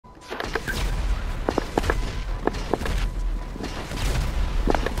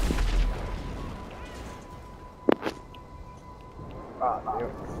Ah,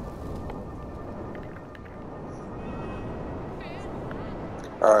 damn.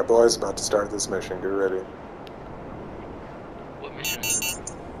 Alright, boys, about to start this mission. Get ready. What mission is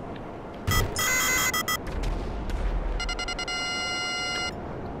it?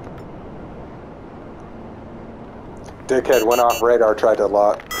 Dickhead went off radar, tried to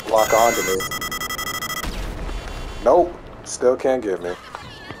lock onto me. Nope, still can't get me.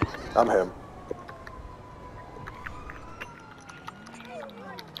 I'm him.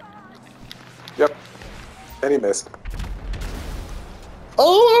 Yep, and he missed.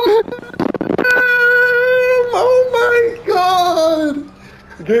 Oh, oh my god!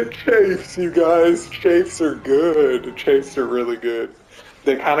 Get chafes, you guys. Chafes are good. Chafes are really good.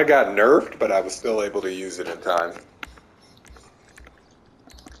 They kind of got nerfed, but I was still able to use it in time.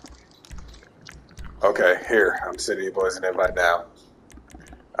 Okay, here, I'm sending you boys an invite now.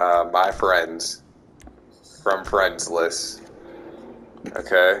 My friends from friends list.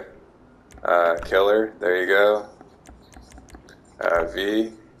 Okay. Killer, there you go.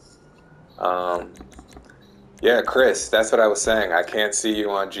 V. Yeah, Chris, that's what I was saying. I can't see you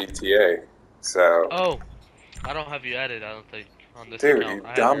on GTA, so. Oh, I don't have you added, I don't think, on this Dude, account.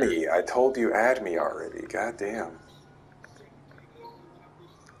 you dummy. I told you add me already. Goddamn.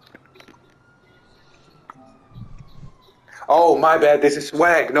 Oh, my bad, this is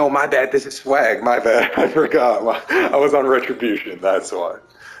swag. No, my bad, this is swag. My bad, I forgot. I was on retribution, that's why.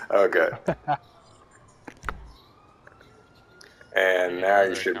 Okay. And now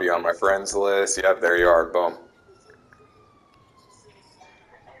you should be on my friends list. Yep, there you are. Boom.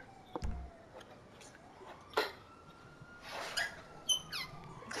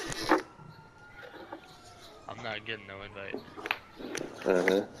 I'm not getting no invite.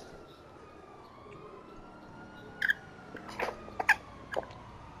 Mm-hmm.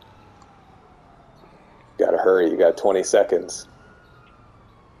 Gotta hurry, you got 20 seconds.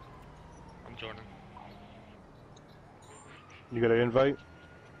 I'm joining. You got an invite?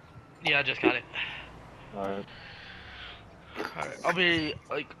 Yeah, I just got it. Alright. Alright, I'll be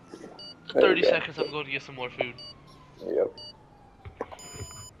like 30 seconds. I'm going to get some more food. Yep.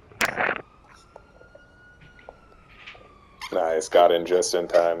 Nice, got in just in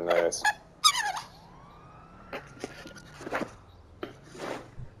time, nice.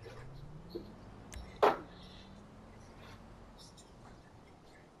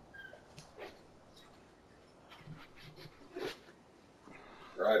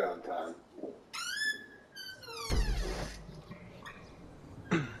 Right on time.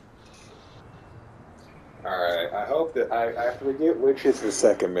 Alright, I hope that I forget which is the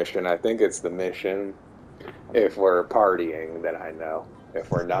second mission. I think it's the mission. If we're partying, then I know.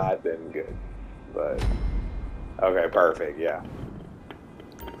 If we're not, then good. But, okay, perfect, yeah.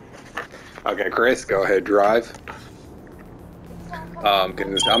 Okay, Chris, go ahead, drive. I'm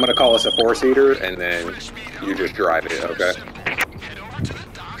gonna call us a four-seater, and then you just drive it, okay?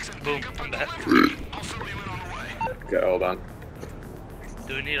 Boom, I'm back. Okay, hold on.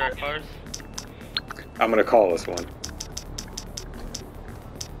 Do we need our cars? I'm gonna call this one.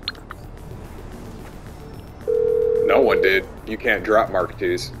 No one did. You can't drop Mark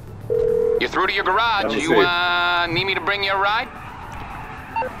IIs. You're through to your garage. You, need me to bring you a ride?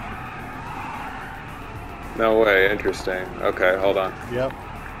 No way, interesting. Okay, hold on. Yep.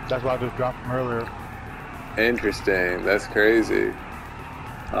 That's why I just dropped him earlier. Interesting, that's crazy.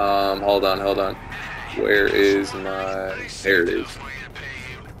 Hold on. Where is my... There it is.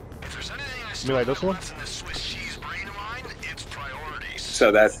 You like this one?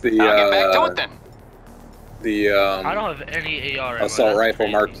 So that's the, I'll get back to it then. I don't have any AR. Assault Rifle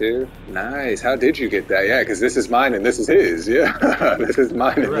Mark II? Nice, how did you get that? Yeah, because this is mine and this is his, yeah. This is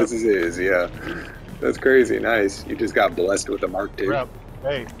mine and this is his, yeah. That's crazy, nice. You just got blessed with a Mark II. Rep.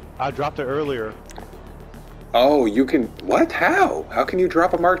 Hey, I dropped it earlier. Oh, you can... What? How? How can you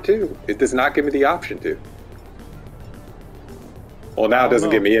drop a Mark II? It does not give me the option to. Well, now it doesn't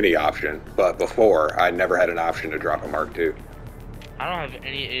give me any option, but before, I never had an option to drop a Mark II. I don't have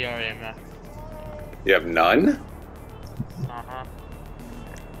any AR ammo. You have none? Uh-huh.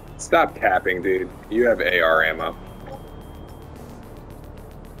 Stop capping, dude. You have AR ammo.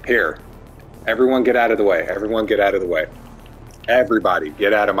 Here. Everyone get out of the way. Everyone get out of the way. Everybody,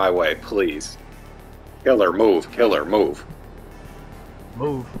 get out of my way, please. Killer, move. Killer, move.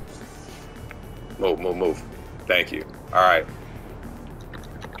 Move. Move. Thank you. Alright.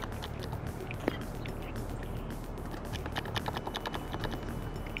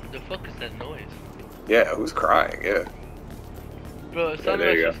 The fuck is that noise? Yeah, who's crying? Yeah. Bro, it sounded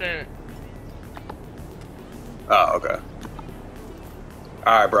like you're saying... Oh, okay.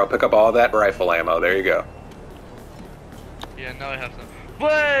 Alright, bro, pick up all that rifle ammo. There you go. Yeah, now I have some.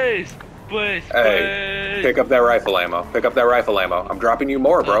 Blaze! Blaze! Hey, Blaze! pick up that rifle ammo. Pick up that rifle ammo. I'm dropping you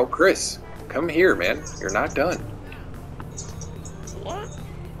more, bro. Chris, come here, man. You're not done. What?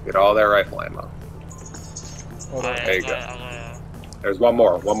 Get all that rifle ammo. There you go. There's one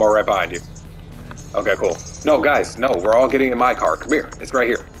more. One more right behind you. Okay, cool. No, guys, no. We're all getting in my car. Come here. It's right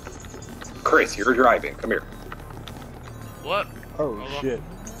here. Chris, you're driving. Come here. What? Oh, shit.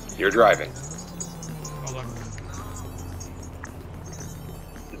 You're driving. Hold on.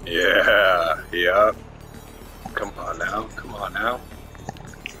 Yeah. Yep. Come on now. Come on now.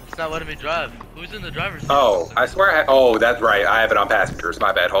 It's not letting me drive. Who's in the driver's seat? Oh, I swear oh, that's right. I have it on passengers.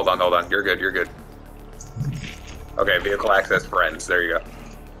 My bad. Hold on, hold on. You're good, you're good. Okay, vehicle access friends. There you go.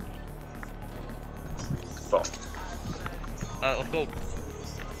 Boom. Let's go.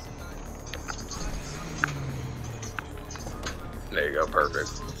 There you go,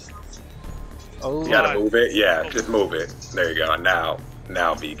 perfect. Oh, You gotta move it? Yeah, just move it. There you go.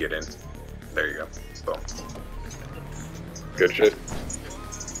 Now V, get in. There you go. Boom. Good shit.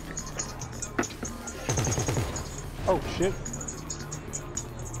 oh shit.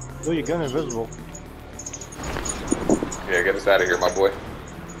 Oh, your gun invisible. Yeah, get us out of here, my boy.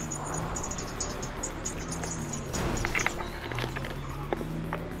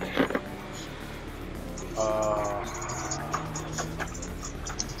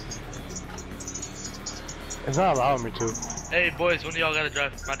 It's not allowing me to. Hey, boys, when do y'all gotta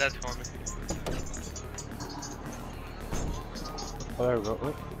drive? My dad's calling me. Oh, there we go.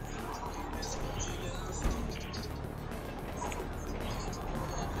 Oh.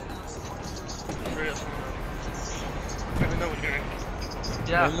 Hurry up. Let me know when you're in.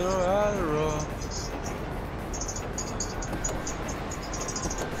 Yeah.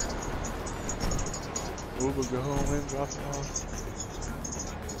 Uber, go home and drop it off.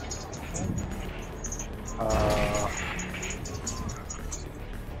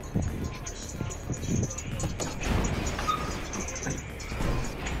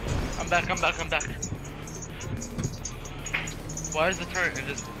 I'm back. Why is the turret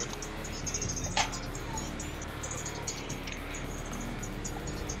invisible?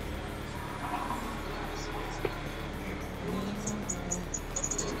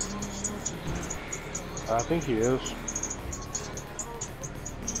 I think he is.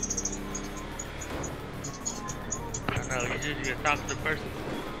 I don't know, you just gotta talk to the person.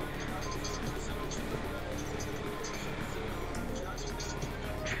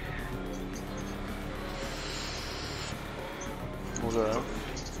 What's up?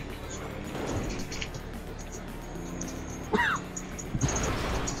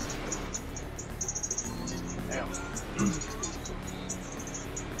 Damn.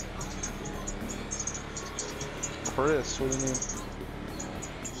 Chris, what do you mean?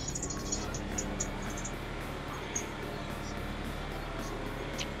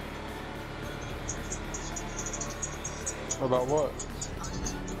 About what?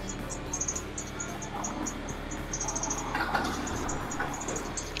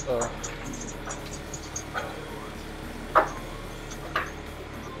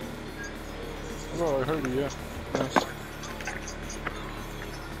 Oh, I heard you, yeah. Nice.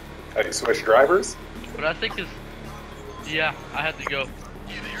 How do you switch drivers? But I think it's... Yeah, I had to go.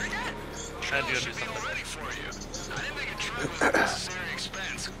 I had to go do something.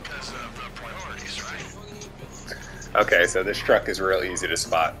 Okay, so this truck is real easy to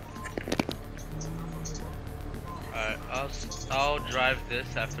spot. Alright, I'll drive this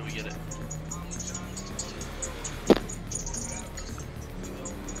after we get it.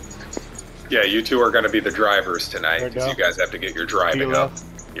 Yeah, you two are going to be the drivers tonight because you guys have to get your driving up.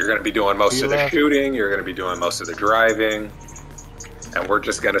 You're going to be doing most of the shooting, you're going to be doing most of the driving, and we're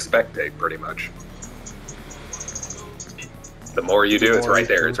just going to spectate pretty much. The more you do, it's right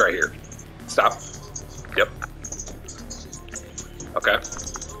there, it's right here. Stop. Yep. Okay.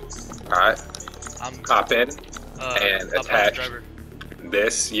 Alright. Hop in and attach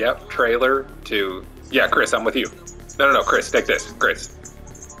this, yep, trailer to... Yeah, Chris, I'm with you. No, Chris, take this. Chris.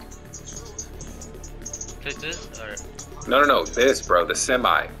 Take this? Alright. No, this, bro, the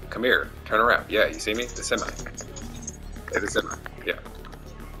semi. Come here, turn around. Yeah, you see me? The semi. Hey, the semi, yeah.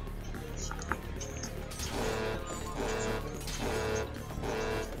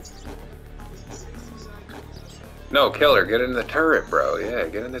 No, killer, get in the turret, bro. Yeah,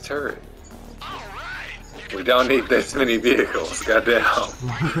 get in the turret. We don't need this many vehicles, goddamn.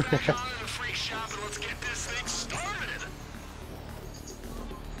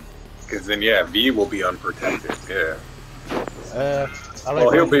 Because then, yeah, V will be unprotected, yeah.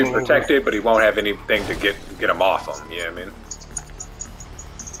 Well, he'll be protected, but he won't have anything to get him off him, you know what I mean?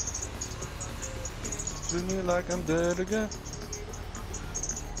 Treat me like I'm dead again.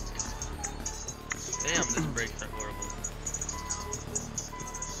 Damn, this brakes are horrible.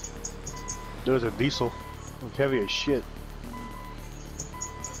 There's a diesel. It's heavy as shit.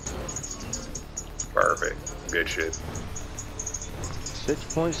 Perfect. Good shit.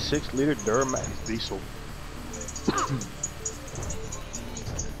 6.6 liter Duramax diesel.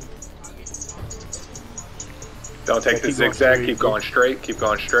 Don't take Yeah, the keep going zigzag. straight. Keep going straight. Keep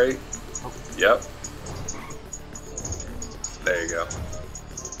going straight. Yep. There you go.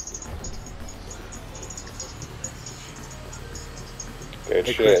 Good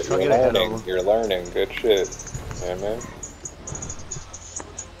Hey, shit. Chris, try to You're get ahead of learning. them. You're learning. Good shit. Yeah, man.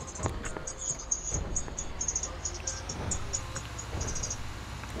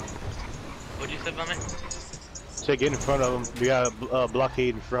 What'd you say about me? So get in front of them. We got a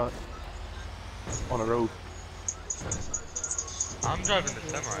blockade in front. On the road. I'm driving the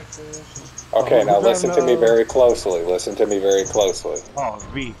semi. Okay, Oh, now who's listen to driving, me very closely. Listen to me very closely. Oh,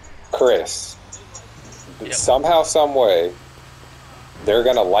 V. Chris, Yep. somehow, some way, they're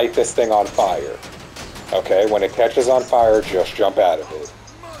gonna light this thing on fire. Okay, when it catches on fire, just jump out of it.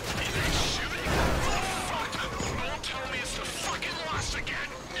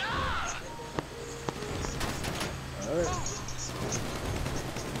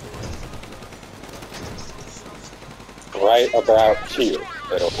 Right about here,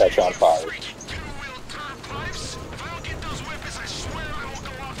 it'll catch on fire.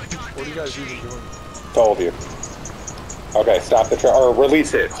 What are you guys even doing? Told you. Okay, stop the truck, or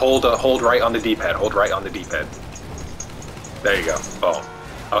release it. Hold right on the D-pad. Hold right on the D-pad. There you go. Boom.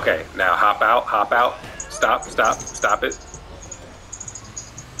 Okay, now hop out. Stop it.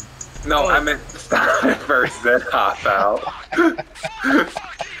 No, I meant stop it first, then hop out.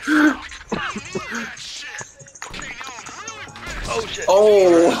 Oh shit.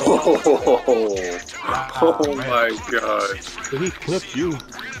 Oh my god. He clipped you.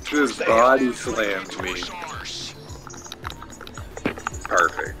 Just body slammed me.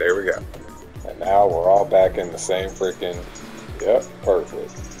 Perfect, there we go. And now we're all back in the same freaking, yep,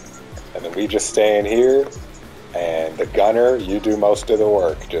 perfect. And then we just stay in here, and the gunner, you do most of the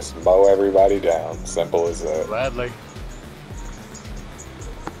work. Just mow everybody down, simple as that. Gladly.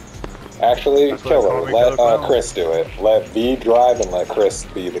 Actually, That's what I call Killer, let regular Chris do it. Let V drive and let Chris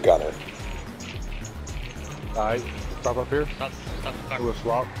be the gunner. Alright, stop up here. Stop the car. We'll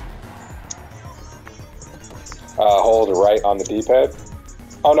swap. Hold right on the D-pad.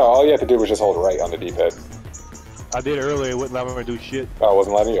 Oh no, all you have to do was just hold right on the D-pad. I did earlier, it wouldn't allow me to do shit. Oh, it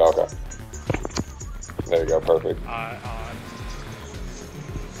wasn't letting you? Okay. There you go, perfect.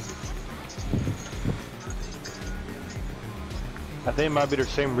 I think it might be the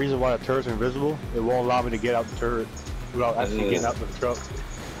same reason why the turret's invisible. It won't allow me to get out the turret without actually getting out the truck.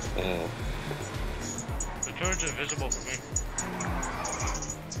 Mm. The turret's invisible for me.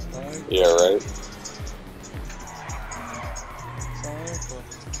 Yeah, right?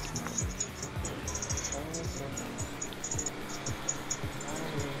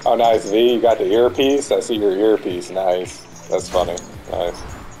 Oh, nice, V. You got the earpiece? I see your earpiece. Nice. That's funny. Nice.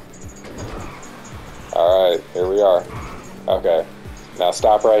 Alright, here we are. Okay. Now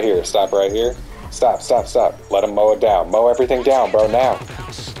stop right here. Stop right here. Stop. Let him mow it down. Mow everything down, bro, now.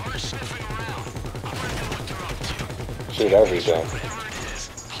 Shoot everything.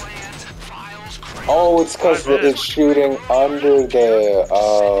 Oh, it's because it's shooting under the...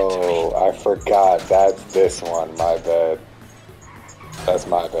 Oh, I forgot. That's this one. My bad. That's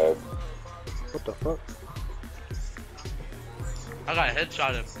my bad. What the fuck? I got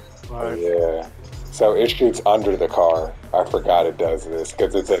headshotted. Oh, yeah. So it shoots under the car. I forgot it does this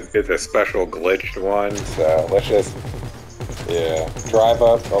because it's a special glitched one. So let's just drive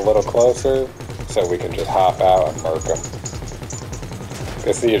up a little closer so we can just hop out and murk them.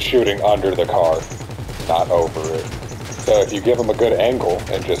 You see, it's shooting under the car, not over it. So if you give them a good angle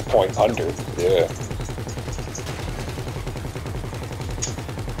and just point under, yeah.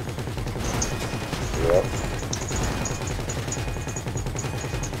 Yep.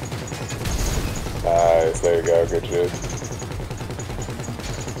 Nice, there you go, good shit.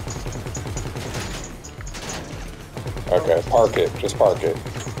 Okay, park it, just park it.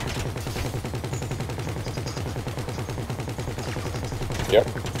 Yep.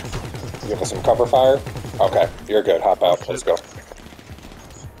 Give us some cover fire. Okay, you're good, hop out, let's go.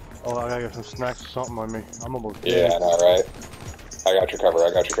 Oh, I gotta get some snacks or something on me. I'm almost Yeah, dead. alright. I got your cover,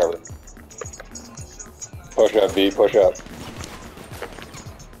 Push up, V, push up.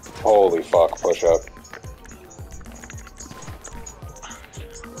 Holy fuck, push up.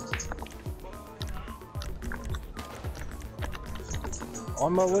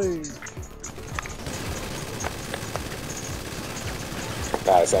 On my way.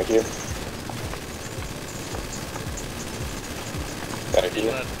 Nice, thank you. Thank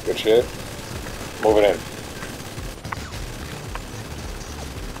you. Good shit. Moving in.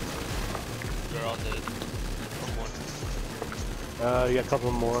 They're all dead. One. You got a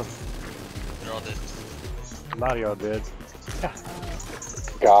couple more. They're all dead. A lot of y'all dead.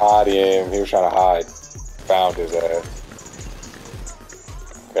 Got him. He was trying to hide. Found his ass.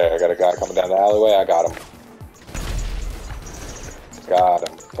 Okay, I got a guy coming down the alleyway. I got him. Got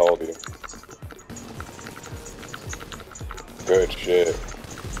him. Told you. Good shit.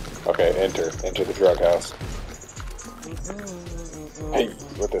 Okay, enter the drug house. Hey,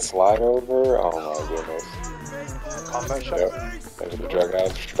 with the slide over? Oh my goodness. Combat shot. Yep. Enter the drug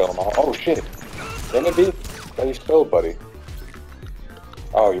house. Spill them all. Oh shit. Didn't it be? That you spilled, buddy.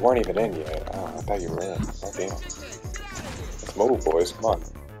 Oh, you weren't even in yet. Oh, I thought you were in. Oh damn. Let's move, boys. Come on.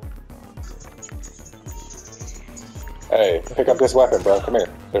 Hey, pick up this weapon, bro. Come here.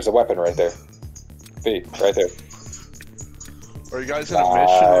 There's a weapon right there. Feet, right there. Are you guys in a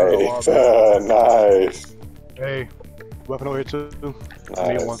mission or a lobby? Nice. Hey, weapon over here too.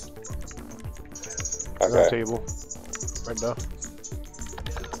 Nice. Need one. Okay. Table. Right now.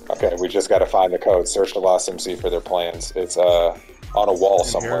 Okay, we just gotta find the code. Search the Lost MC for their plans. It's on a wall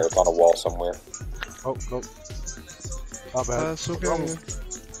somewhere. Here. It's on a wall somewhere. Oh, nope. Not bad. That's okay.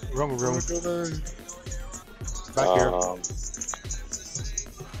 Wrong room. Back here.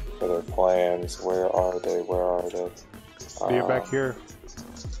 For their plans. Where are they? Where are they? Be back here.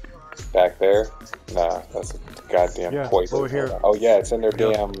 Back there? Nah, that's a goddamn poison. Over here. Oh yeah, it's in their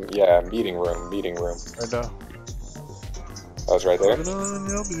damn meeting room. Meeting room. Right now. Oh, it's right there.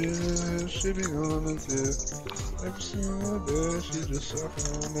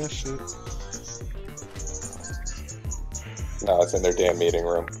 No, it's in their damn meeting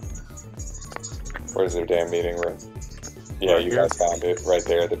room. Where's their damn meeting room? Yeah, Right you here. guys found it. Right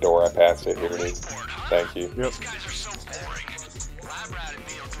there at the door. I passed it. Here it is. Thank you. Yep.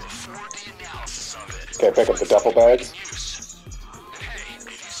 Okay, pick up the duffel bags.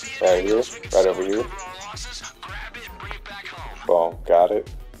 Right here. Right over here. Boom. Got it.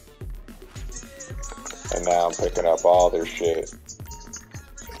 And now I'm picking up all their shit.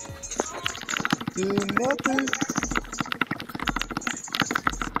 Do nothing.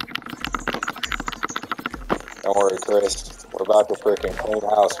 Don't worry, Chris. We're about to freaking clean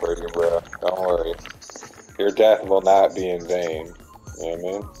house for you, bro. Don't worry. Your death will not be in vain. You know what I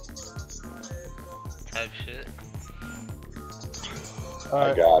mean? Type shit.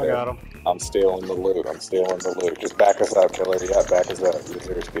 I got it. him. I'm stealing the loot. I'm stealing the loot. Just back us up, killer. Yeah, back us up. Use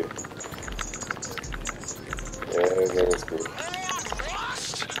their speed. Yeah, their speed.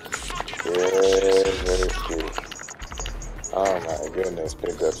 Yeah, their speed. Oh my goodness.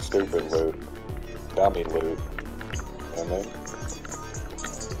 Picked up stupid loot. Dummy loot. And then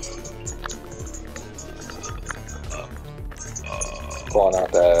pulling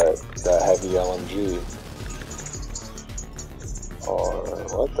out that heavy LMG. Or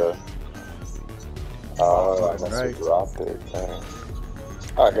what the? Oh, I must have dropped it. Dang.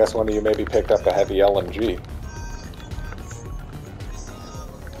 Oh, I guess one of you maybe picked up a heavy LMG.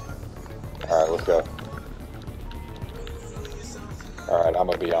 Alright, let's go. Alright, I'm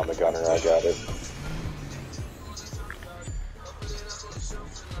gonna be on the gunner. I got it.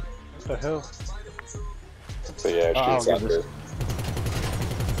 What the hell? So yeah, she's under.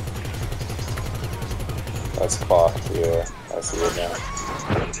 That's fucked, yeah. I see it now.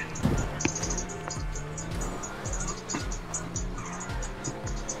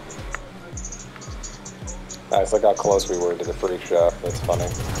 Nice, look how close we were to the freak shop. That's funny.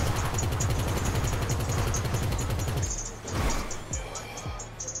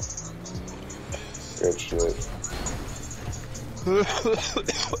 Good shit.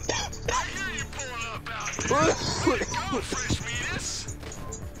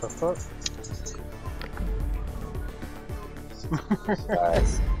 The fuck?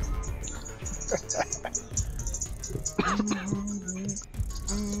 Nice.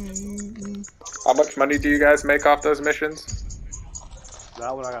 How much money do you guys make off those missions?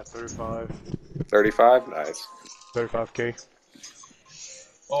 That one I got 35. 35? Nice. 35K.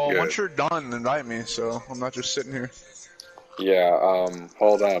 Oh, Good. once you're done, invite me, so I'm not just sitting here. Yeah,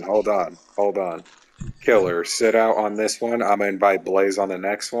 hold on. Killer, sit out on this one. I'm gonna invite Blaze on the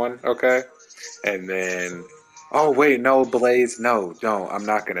next one, okay? And then... Oh, wait, no, Blaze, no, don't. I'm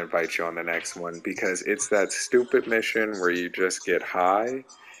not gonna invite you on the next one because it's that stupid mission where you just get high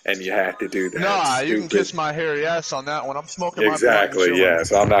and you have to do that. Nah, you can kiss my hairy ass on that one. I'm smoking Exactly, my yeah,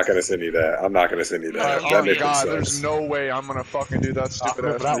 so I'm not gonna send you that. I'm not gonna send you that. Oh That my mission god, sucks. there's no way I'm gonna fucking do that stupid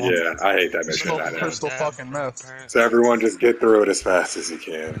ass that mission. one. Yeah, I hate that mission. Smoking crystal fucking meth. So everyone just get through it as fast as you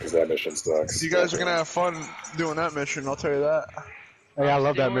can, because that mission sucks. You guys are gonna have fun doing that mission, I'll tell you that. Hey, I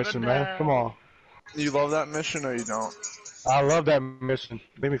love that Stealing mission, it man. now. Come on. You love that mission or you don't? I love that mission.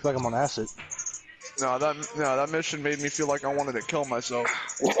 Made me feel like I'm on acid. No, that mission made me feel like I wanted to kill myself.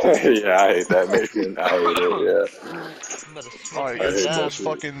 Yeah, I hate that mission. I hate it, yeah. I'm about to smoke Like, you it's hate the down. most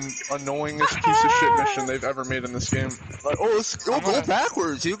fucking annoyingest piece of shit mission they've ever made in this game. Like, oh, let's go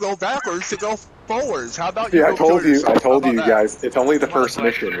backwards. You go backwards to go forwards. How about you Yeah, go kill yourself? I told How you about that? guys, it's only the I'm on a first black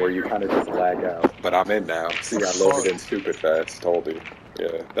mission screen. where you kind of just lag out. But I'm in now. See, I loaded in stupid fast. Told you.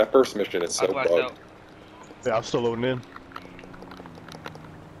 Yeah, that first mission is I so blacked bugged. out. Yeah, I'm still loading in.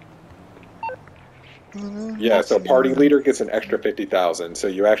 Yeah, so party leader gets an extra 50,000, so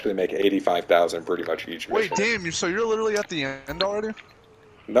you actually make 85,000 pretty much each mission. Wait, damn, so you're literally at the end already?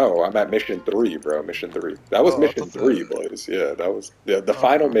 No, I'm at mission 3, bro. Mission 3. That was Oh, I mission thought 3, that- Blaze. Yeah, that was the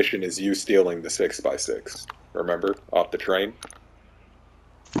final mission is you stealing the 6x6. Remember, off the train.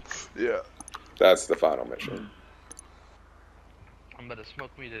 Yeah. That's the final mission. I'm about to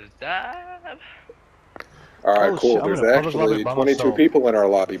smoke me to death. All right, Oh, cool. shit, I'm There's in a public lobby actually by 22 myself. people in our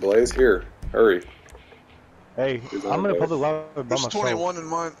lobby, Blaze. Here, hurry. Hey, Who's I'm on in a there? public lobby by There's myself. 21 in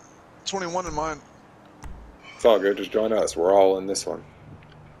mine. 21 in mine. It's all good. Just join us. We're all in this one.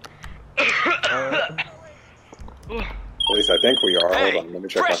 At least I think we are. Hey, Hold on, let me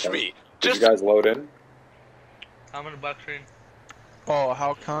check my fresh phone. meat. Did Just you guys load in? I'm on a black screen. Oh,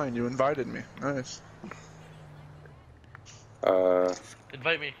 how kind. You invited me. Nice.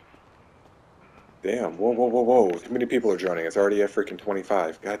 Invite me. Damn. Whoa, whoa, whoa, whoa. Too many people are joining. It's already at freaking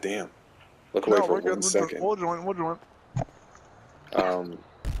 25. God damn. Look away No, for we're good. 1 second. We'll join. We'll join.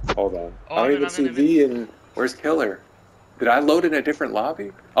 Hold on. Oh, I don't even see V and... Where's Killer? Did I load in a different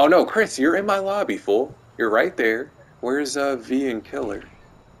lobby? Oh, no, Chris, you're in my lobby, fool. You're right there. Where's V and Killer?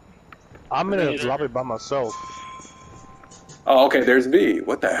 I'm in a lobby by myself. Oh, okay, there's V.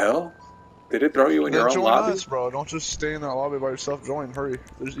 What the hell? Did it throw you in your own join lobby? us, bro. Don't just stay in that lobby by yourself. Join. Hurry.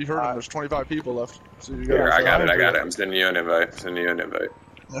 You heard him. There's 25 people left. So you Here, I gotta got it. I'm sending you an invite. send an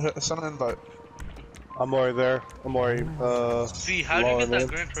invite. I'm already there. I'm already, See, how do you get logging that in.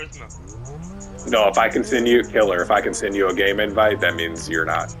 Gran Turismo? No, if I can send you, Killer, if I can send you a game invite, that means you're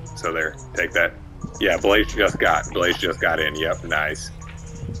not. So there, take that. Yeah, Blaze just got in. Yep, nice.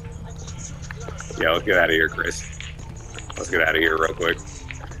 Yeah, let's get out of here, Chris. Let's get out of here real quick.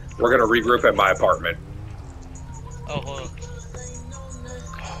 We're gonna regroup at my apartment. Oh, hold on.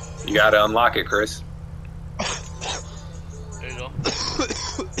 You gotta unlock it, Chris. There you go.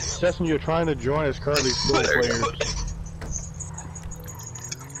 Session, you're trying to join is currently full There you go. players.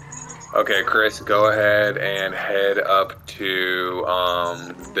 Okay, Chris, go ahead and head up to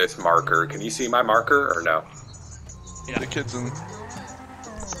this marker. Can you see my marker or no? Yeah. The kids in.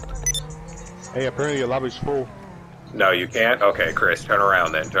 Hey, apparently your lobby's full. No, you can't? Okay, Chris, turn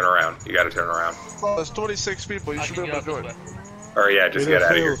around then. Turn around. You gotta turn around. Oh, there's 26 people. You I should can be get able to out join. this way. Or yeah, just They get didn't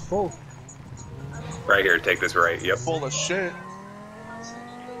out of say it here. was full. Right here, take this right. Yep. Full of shit.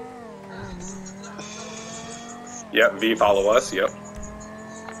 Yep, V, follow us. Yep.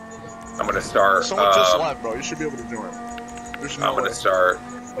 I'm gonna start. Someone just left, bro. You should be able to join. There's no I'm gonna way. start.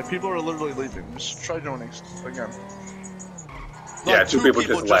 Like, people are literally leaving. Just try joining again. Yeah, Like, two people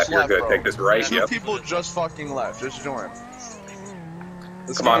just left. You're good. bro. Take this right. Two Yep. people just fucking left. Just join.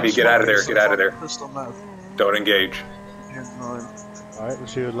 This Come on, game V, get out of there, is get out of there. crystal meth. Don't engage. Yeah, no. Alright,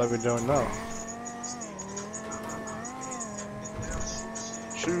 let's see what lobby doing now.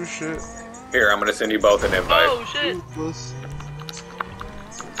 Shoe shit. Here, I'm gonna send you both an invite. Oh, shit.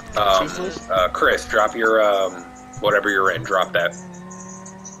 Chris, drop your whatever you're in. Drop that.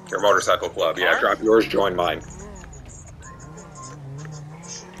 Your motorcycle club. Yeah, drop yours. Join mine.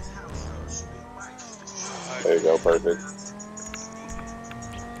 There you go. Perfect.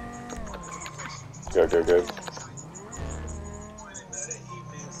 Good, good, good.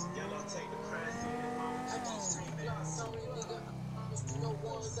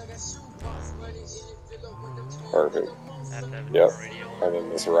 Perfect. Yep. And then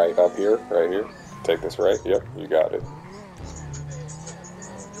this right up here, right here. Take this right. Yep, you got it.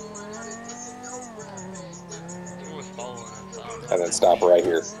 And then stop right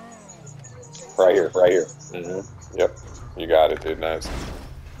here. Right here, right here. Mm-hmm. Yep, you got it, dude. Nice.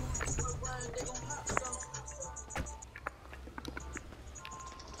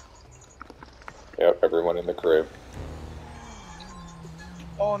 Yep, everyone in the crib.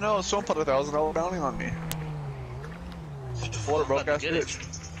 Oh no, someone put $1,000 bounty on me. What a broke ass Get it.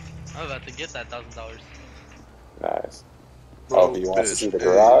 bitch. I'm about to get that $1,000. Nice. Bro, Oh, do you want to bitch. see the Hey,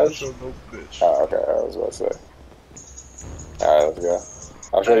 garage? that's a dope bitch. Oh, okay, I was about to say. Alright, let's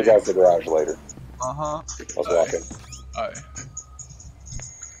go. I'll show you guys the garage later. Uh-huh. Let's walk in. Alright.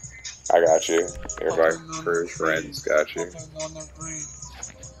 I got you. You're my first friends. Got you.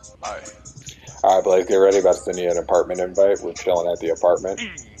 Alright. Alright, Blake, get ready. About to send you an apartment invite. We're chilling at the apartment.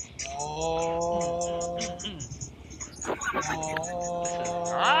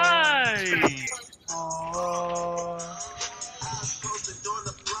 Aye.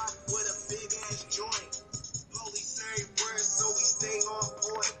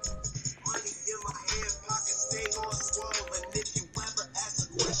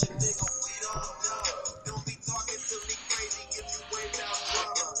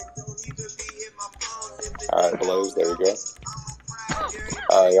 Alright, Blaze, there you go.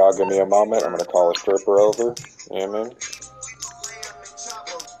 Alright, y'all give me a moment. I'm gonna call a stripper over. You know what I mean?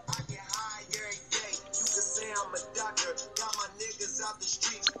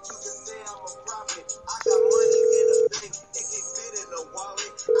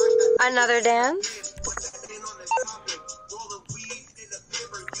 Another dance?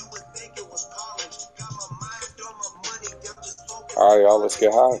 Alright, y'all, let's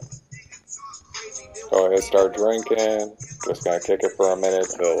get high. Go ahead, start drinking. Just gonna kick it for a minute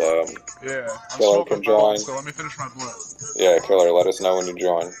till Yeah, I'm Killer can join. so let me finish my blunt. Yeah, Killer, let us know when you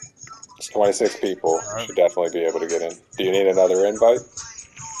join. It's 26 people. Alright. Should definitely be able to get in. Do you need another invite?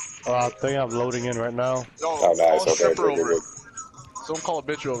 I think I'm loading in right now. Yo, Oh, nice. call a Okay, stripper good, over good, it. Don't call a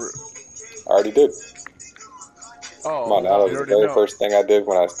bitch over it. I already did. Oh, Come on now, that you was the already very know. first thing I did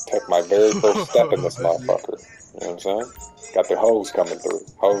when I took my very first step in this I see. motherfucker. You know what I'm saying? Got the hose coming through.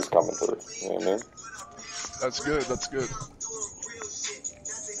 Hose coming through. You know what I mean? That's good, that's good.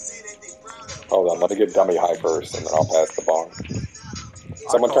 Hold on, let me get dummy high first, and then I'll pass the bong.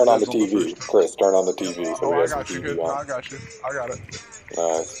 Someone turn on the TV. Chris, turn on the TV so Oh, we I have some got you, TV good. No, on. I got you. I got it.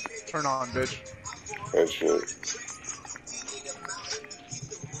 Nice. Turn on, bitch. Good shit.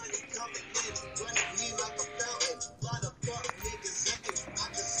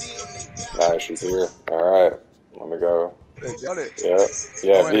 Nice, she's here. Alright. Let me go. Hey, got it. Yeah.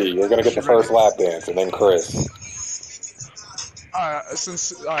 Yeah, Go V, ahead. you're gonna get She the first ready. lap dance, and then Chris.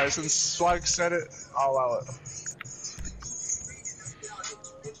 Since Swag said it, I'll allow it.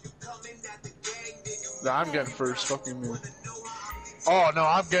 Nah, I'm getting first. Fuck you, mean. Oh no,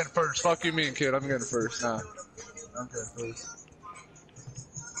 I'm getting first. Fuck you, mean kid. I'm getting first. Nah, I'm getting first.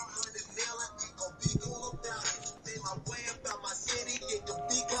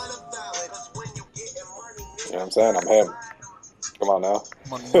 You know what I'm saying? I'm him. Come on now. I'm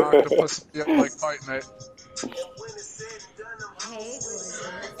gonna knock the pussy up like fight night. Hey, gorgeous.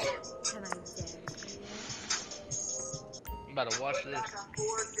 Can I dance for you? I'm about to watch this.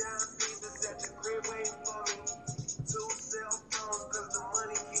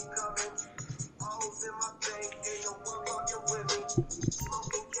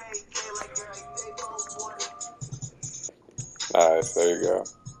 Nice, there you go.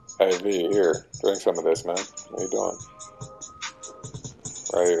 Hey V, here, drink some of this, man. What are you doing?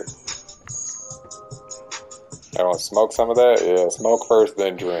 Right here. I want to smoke some of that? Yeah, smoke first,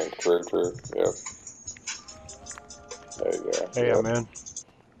 then drink. True, true. Yep. There you go. Hey, Yep. I'm in.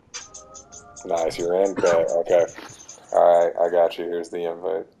 Nice, you're in? Bet. Okay. Alright, I got you. Here's the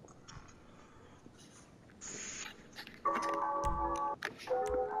invite.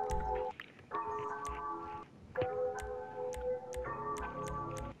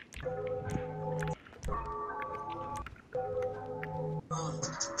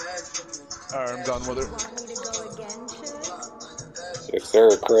 Alright, I'm done with it. Want me to go again, Chip? Yes,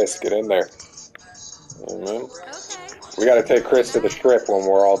 sir. Chris, get in there. Mm-hmm. Okay. We gotta take Chris to the strip when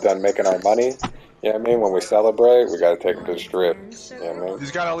we're all done making our money. You know what I mean? When we celebrate, we gotta take him to the strip. You know what I mean?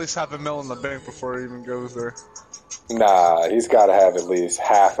 He's gotta at least have $1 million in the bank before he even goes there. Nah, he's gotta have at least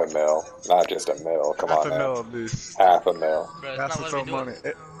 $500,000, not just $1 million. Come on $500,000 now. at least. $500,000. Bro, it's That's not what's letting up, me do money.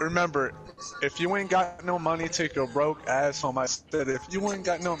 it. Remember, if you ain't got no money, take your broke ass home. I said, if you ain't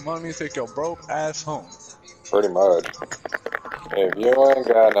got no money, take your broke ass home. Pretty much. If you ain't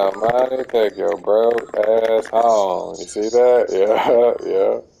got no money, take your broke ass home. You see that? Yeah,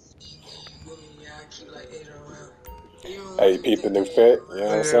 yeah. Hey, you peep the new fit? You know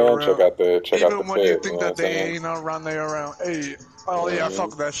what I'm They saying? Check around. out the fit. Even when you You think know what that I'm they saying? ain't around, they around. Hey, oh yeah,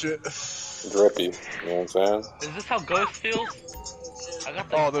 fuck that shit. Drippy. You know what I'm saying? Is this how Ghost feels?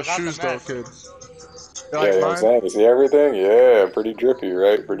 Oh, I those got the shoes though, mask. kid. You Yeah, you like know what I'm mine? saying? You see everything? Yeah, pretty drippy,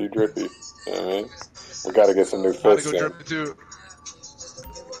 right? Pretty drippy. You know what I mean? We gotta get some new How to fits go soon. drip too.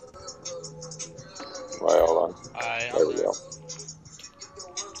 Wait, hold on. Alright, There I'm we there. go.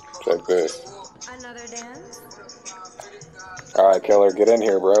 Check this. Another dance? Alright, Killer, get in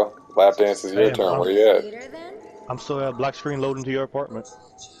here, bro. Lap dance is your Hey, turn. See Where you you at? later then? I'm still at black screen loading to your apartment.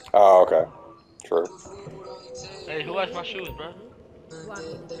 Oh, okay. True. Hey, who has my shoes, bro? Want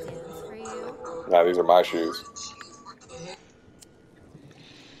me to dance for you? Nah, these are my shoes.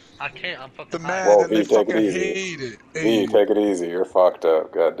 I can't. I'm fucking The high. man Whoa, and they V, take it fucking easy. hate it. V, Hey. take it easy. You're fucked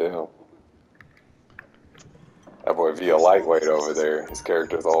up. Goddamn. That boy V a lightweight over there. His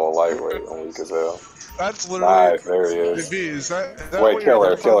character's all lightweight and weak as hell. That's literally. Nice, there he is. V, is that Wait, what your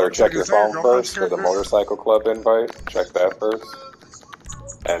Killer, profile Killer, looks check like? your Is that your phone girlfriend's first for the character? motorcycle club invite. Check that first.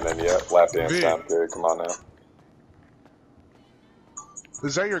 And then, yep, lap dance V, time period. Come on now.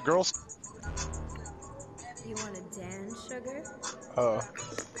 is that your girl's? You want to dance, sugar?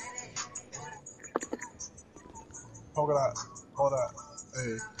 Hold on. Hold on.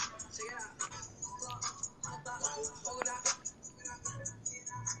 Hey.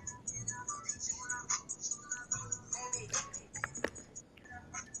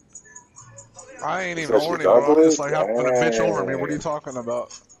 I ain't You even said horny, she's bro. I'm ugly? just like having a bitch over me. What are you Dang. talking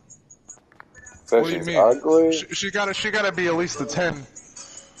about? Said What do you she's mean? ugly? She gotta be at least a 10.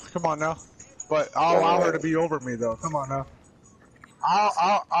 Come on now. But I'll allow her to Dang. be over me though. Come on now.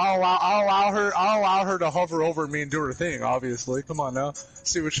 I'll allow her to hover over me and do her thing. Obviously. Come on now.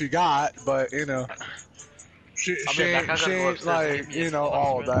 See what she got, but you know, she I'll be back. I gotta go ain't upstairs and get like me a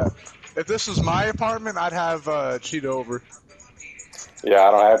all of spread. that. If this was my apartment, I'd have Cheetah over. Yeah,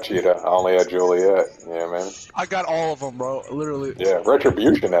 I don't have Cheetah. I only have Juliet. Yeah, man. I got all of them, bro. Literally. Yeah,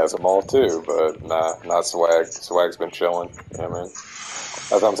 Retribution has them all too, but nah, not Swag. Swag's been chilling. Yeah, man.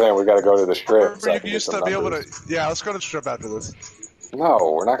 That's what I'm saying. We gotta go to the strip Remember, so I you can get used some to be able to. numbers. Yeah, let's go to the strip after this.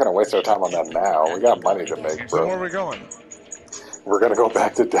 No, we're not gonna waste our Shut time on the that fuck now. We up. got money to make, Then bro. where are we going? We're gonna go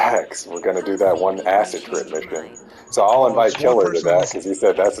back to Dax. We're gonna do that one acid trip mission. So I'll Oh, invite it's one Killer to person. that because he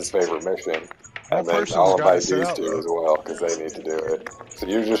said that's his favorite mission, One and then person's I'll got to invite sit these out two though. as well because they need to do it. So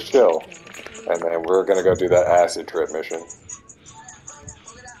you just chill, and then we're gonna go do that acid trip mission.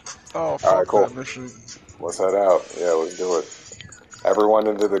 Oh, All right, fuck that cool. mission. Let's head out. Yeah, let's do it. Everyone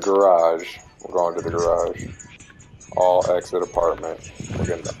into the garage. We're going to the garage. All exit apartment. We're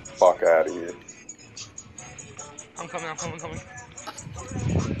getting the fuck out of here. I'm coming.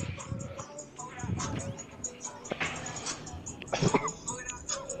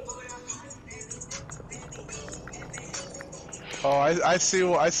 Oh, I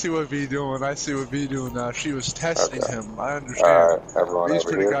see what V doing. I see what V doing now. She was testing Okay. him. I All understand. right, everyone V's over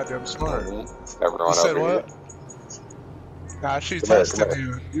pretty here. goddamn smart. You Everyone said over here. what? Nah, she's Come here, come testing here.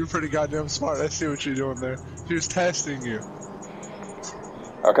 you. You're pretty goddamn smart. I see what you're doing there. She was testing you.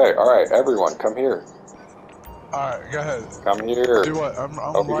 Okay, all right, everyone, come here. Alright, go ahead. Come here. Do what? I'm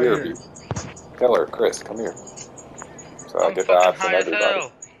Over right here, here. Killer, Chris, come here. So I I'm get the fucking eyes on high as everybody.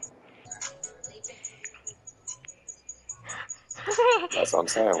 hell. That's what I'm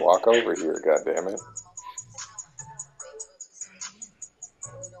saying. Walk over here, goddammit.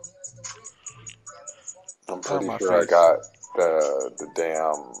 I'm On pretty my sure I face. got the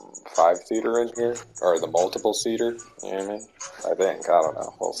damn 5-seater in here, or the multiple seater. You know what I mean? I think. I don't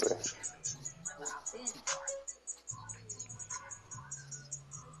know. We'll see.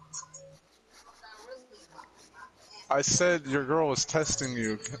 I said your girl was testing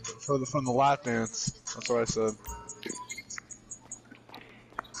you from the lap dance. That's what I said.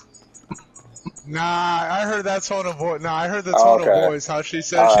 Nah, I heard that tone of voice. Nah, I heard the Oh, tone of okay. voice. How she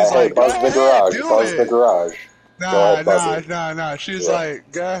said, All she's right. Hey, like, "Go buzz the ahead, garage. do Buzz the it." garage. Go Nah, ahead, buzz nah, it. nah, nah. She's Yeah.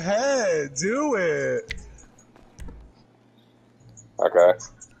 like, "Go ahead, do it." Okay.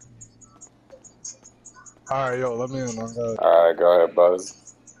 All right, yo, let me in on that. All right. Go ahead, buzz.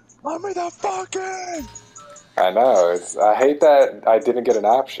 Let me the fuck in. I know. I hate that I didn't get an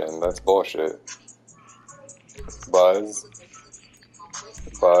option. That's bullshit. Buzz.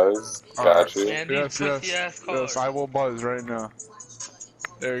 Buzz. All right. Got you. Man, these Yes, pussy yes, ass yes. cars. I will buzz right now.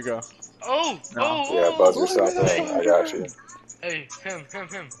 There you go. Oh, No. Yeah, buzz Let me yourself the in. I fuck got in. you. hey, him.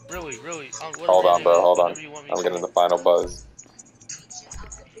 Really. Hold on, bro. Hold on. Whatever you want me I'm to getting do. the final buzz.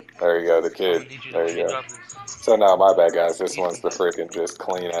 There you go, the I'm kid. gonna need you to There let you me go. drop this. So now, my bad, guys. This Eat one's some the pussy. freaking just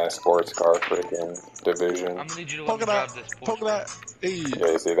clean ass sports car freaking division. I'm gonna need you to let Poke me that. grab this Poke Porsche, bro. that. Hey.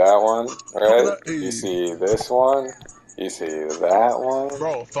 Yeah, you see that one, Poke right? that. You Hey. see this one. You see that one.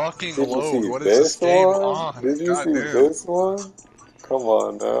 Bro, fucking Did you load. see What is this this game one? on? Did you see Goddamn. this one? Come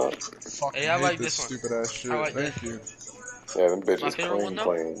on now. Fucking Hey, I hate like this this one. stupid ass I shit. like this. Thank you. Yeah, them My bitches favorite one clean,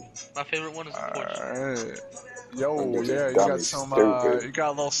 though. clean. My favorite one is the Porsche. Alright. Them Yo, yeah, bitches you got dummy some, stupid. you got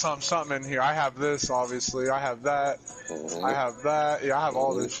a little something in here. I have this, obviously. I have that. I Mhm. have that. Yeah, I have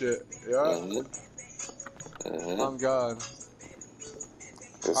all this Mhm. shit. Yeah. Mhm. Mhm. I'm God.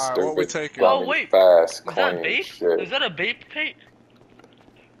 This Alright, what we stupid, taking? Oh dummy, wait, fast, is that clean vape? shit. Is that a vape paint?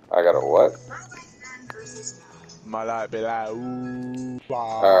 I got a what? My life be like, ooh,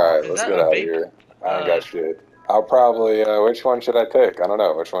 ah. Alright, Is let's that get a out of vape? here. I ain't got shit. I'll probably. Which one should I take? I don't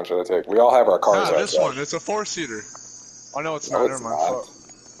know. Which one should I take? We all have our cars Nah, this outside. one. It's a 4-seater. Oh no, it's No, not. it's Never mind. not.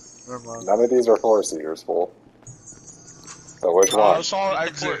 Fuck. Never mind. None of these are 4-seaters, fool. So which one? Let's all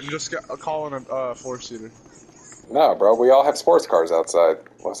exit and just call in a 4-seater. No, bro. We all have sports cars outside.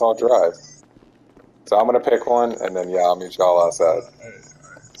 Let's all drive. So I'm gonna pick one, and then I'll meet y'all outside. Alright.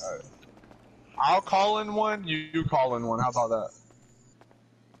 I'll call in one. You call in one. How about that?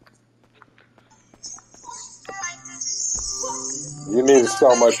 You need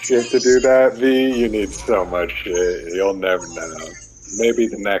so much shit to do that, V. You need so much shit. You'll never know. Maybe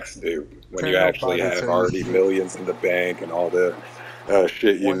the next dude, when you actually have already millions in the bank and all the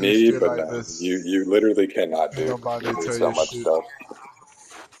shit you need, but no, you literally cannot do. You need so much stuff.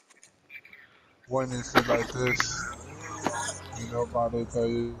 When you feel like this, ain't nobody tell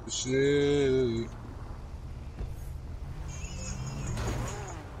you shit.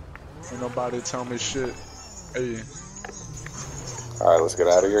 Ain't nobody tell me shit. Hey. Alright, let's get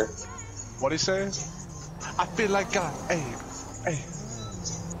out of here. What'd he say? I feel like God. Hey.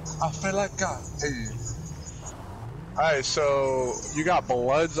 I feel like God. Hey. Alright, so you got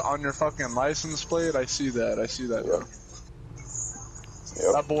Bloods on your fucking license plate? I see that. Yep.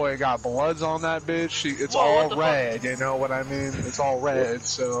 That boy got Bloods on that bitch. It's Whoa, all red, you know what I mean? It's all red,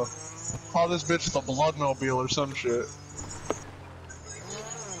 so call this bitch the Bloodmobile or some shit.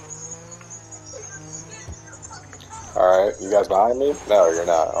 Alright, you guys behind me? No, you're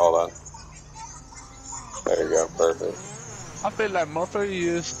not. Hold on. There you go. Perfect. I feel like motherfucker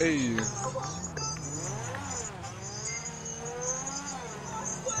is a.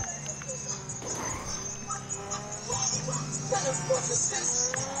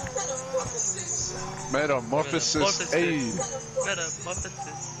 Metamorphosis, ayy.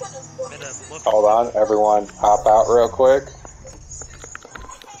 Metamorphosis. Hold on, everyone, hop out real quick.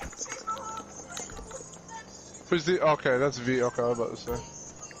 Who's the? Okay, that's V. Okay, I was about to say.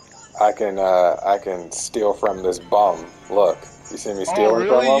 I can steal from this bum. Look, you see me stealing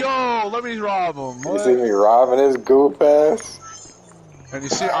from him? Yo, let me rob him. You see me robbing his goof ass? And you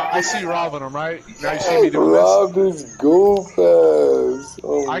see, I see robbing him, right? Now you see me doing Rob his goof ass.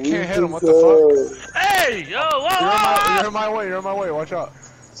 Oh, I can't hit him. What the fuck? Hey, yo, whoa! You're in my way. You're in my way. Watch out.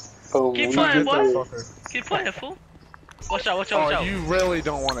 Oh, keep playing, boy. Keep playing, fool. Watch out. Watch out. You really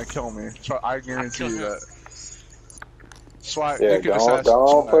don't want to kill me. So I guarantee you that. Swat, yeah,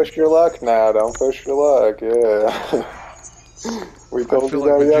 don't push your luck now. Don't push your luck. Yeah. We told you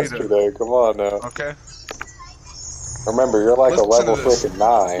that yesterday. Come on now. Okay. Remember, you're like a level freaking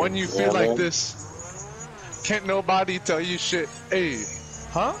 9. When you feel like this, can't nobody tell you shit. Hey,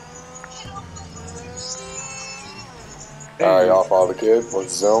 huh? Alright, y'all follow the kid.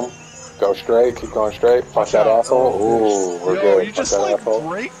 Let's zoom. Go straight. Keep going straight. Punch that asshole. Ooh, we're good. You just like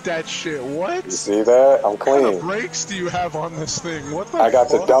break that shit. What? You see that? I'm clean. What kind of brakes do you have on this thing? What the I got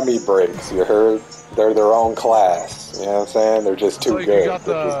the dummy brakes. You heard? They're their own class. You know what I'm saying? They're just too good. They're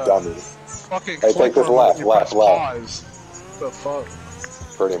just dummies. Hey, take this left. The fuck?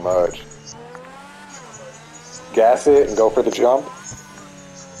 Pretty much. Gas it and go for the jump.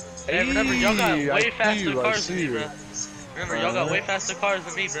 Hey, remember, y'all got way faster cars than me, bro. Remember, y'all got way faster cars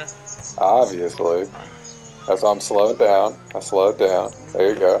than me, bro. Obviously. That's why I'm slowing down. I slowed down. There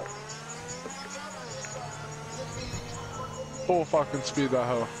you go. Full fucking speed, that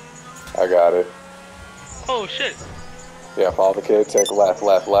hoe. I got it. Oh, shit. Yeah, follow the kid. Take left.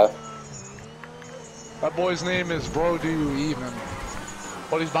 That boy's name is Bro Do You Even.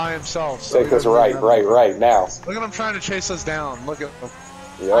 But he's by himself. So take this right now. Look at him trying to chase us down. Look at him.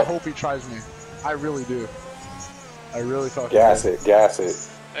 Yep. I hope he tries me. I really do. I really fucking gas do. it. Gas it.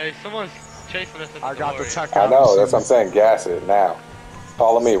 Hey, someone's chasing us. I got the tech. I know. That's what I'm saying. Gas it now.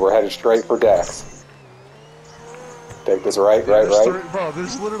 Follow me. We're headed straight for Dax. Take this right. Bro,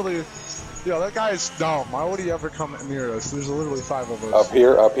 there's literally. Yo, that guy's dumb. Why would he ever come near us? There's literally 5 of us. Up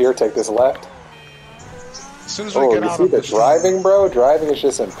here. Take this left. As soon as we get out you see the driving, bro? Driving is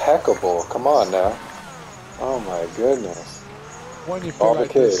just impeccable. Come on now. Oh my goodness. When you feel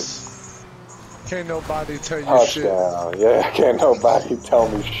like this, can't nobody tell you Touchdown. Shit. Yeah, can't nobody tell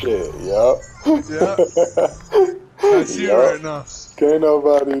me shit. Yup. Yep. That's you right now. Can't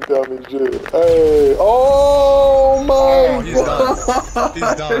nobody tell me shit. Hey. Oh my God.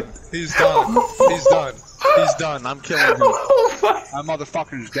 He's done. He's done. I'm killing him. That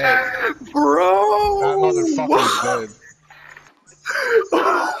motherfucker's dead. Bro. That motherfucker's dead.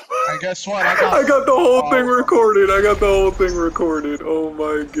 And guess what? I got the whole thing recorded. Oh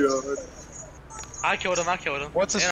my God. I killed him. What's his